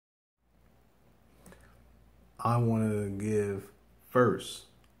I want to give first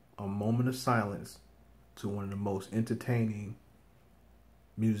a moment of silence to one of the most entertaining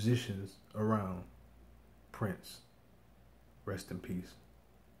musicians around, Prince. Rest in peace.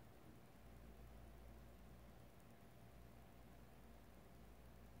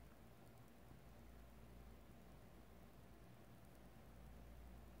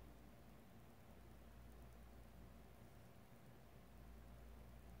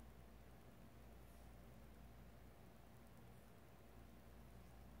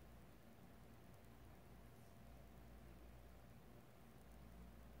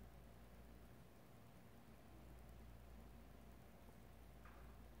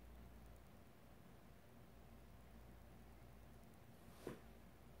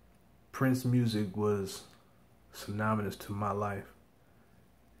 Prince music was synonymous to my life.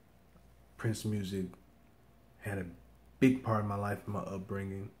 Prince music had a big part of my life, my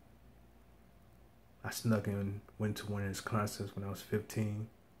upbringing. I snuck in, went to one of his concerts when I was 15.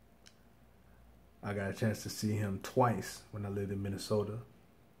 I got a chance to see him twice when I lived in Minnesota.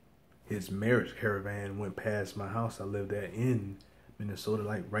 His marriage caravan went past my house. I lived there in Minnesota,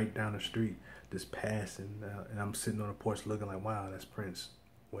 like right down the street, just passing. And I'm sitting on the porch looking like, wow, that's Prince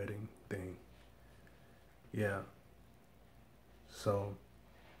wedding thing. Yeah. So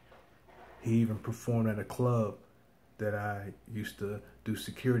he even performed at a club that I used to do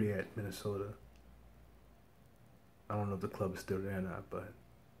security at, Minnesota. I don't know if the club is still there or not, but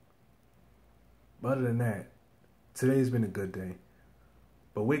other than that, today's been a good day.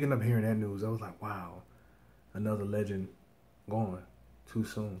 But waking up hearing that news, I was like, wow, another legend gone too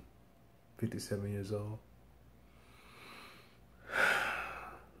soon. 57 years old.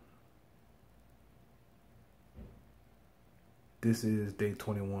 This is day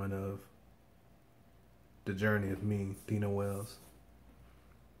 21 of the journey of me, Dino Wells,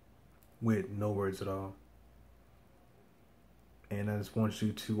 with no words at all. And I just want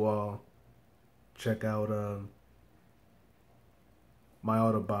you to all check out my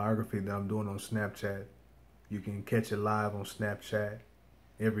autobiography that I'm doing on Snapchat. You can catch it live on Snapchat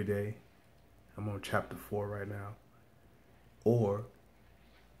every day. I'm on chapter 4 right now. Or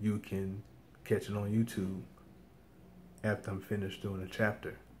you can catch it on YouTube after I'm finished doing a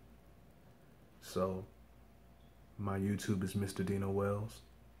chapter. So my YouTube is Mr. Dino Wells.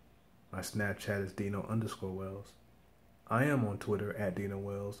 My Snapchat is Dino_Wells. I am on Twitter at Dino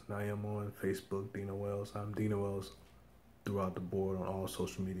Wells, and I am on Facebook, Dino Wells. I'm Dino Wells throughout the board on all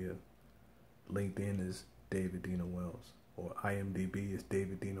social media. LinkedIn is David Dino Wells, or IMDb is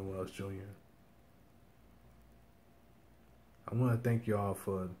David Dino Wells Jr. I want to thank y'all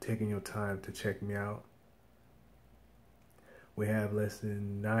for taking your time to check me out. We have less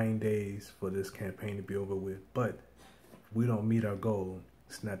than 9 days for this campaign to be over with, but if we don't meet our goal,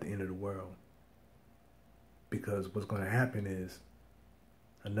 it's not the end of the world. Because what's going to happen is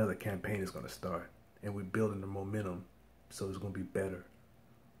another campaign is going to start, and we're building the momentum, so it's going to be better.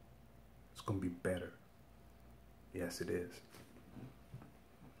 It's going to be better. Yes, it is.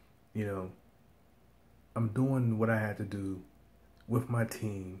 You know, I'm doing what I had to do with my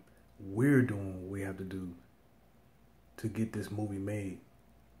team. We're doing what we have to do to get this movie made.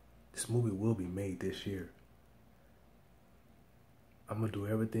 This movie will be made this year. I'm going to do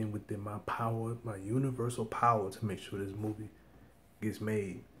everything within my power, my universal power, to make sure this movie gets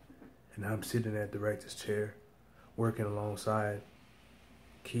made. And I'm sitting at the director's chair, working alongside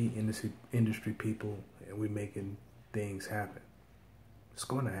key industry people, and we're making things happen. It's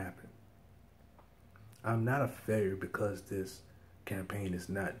going to happen. I'm not a failure because this campaign is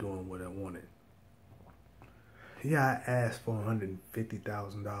not doing what I wanted. Yeah, I asked for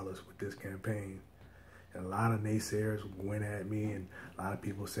 $150,000 with this campaign. And a lot of naysayers went at me, and a lot of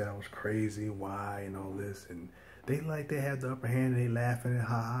people said I was crazy, why, and all this. And they have the upper hand, and they laughing and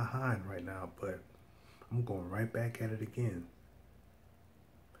ha right now. But I'm going right back at it again.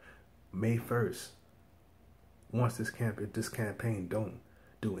 May 1st, once this campaign don't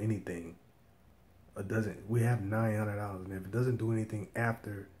do anything, we have $900, and if it doesn't do anything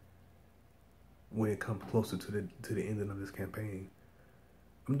after, when it comes closer to the ending of this campaign,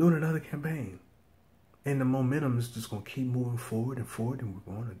 I'm doing another campaign. And the momentum is just going to keep moving forward, and we're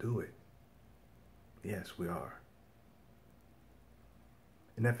going to do it. Yes, we are.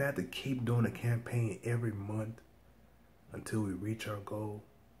 And if I have to keep doing a campaign every month until we reach our goal,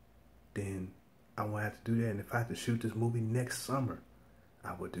 then I will have to do that. And if I have to shoot this movie next summer,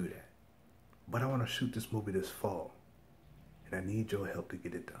 I will do that. But I want to shoot this movie this fall, and I need your help to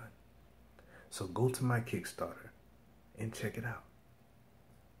get it done. So go to my Kickstarter and check it out.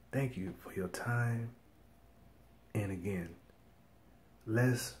 Thank you for your time. And again,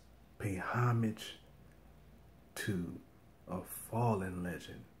 let's pay homage to a fallen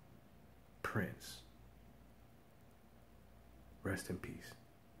legend, Prince. Rest in peace.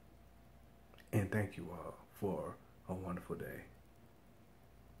 And thank you all for a wonderful day.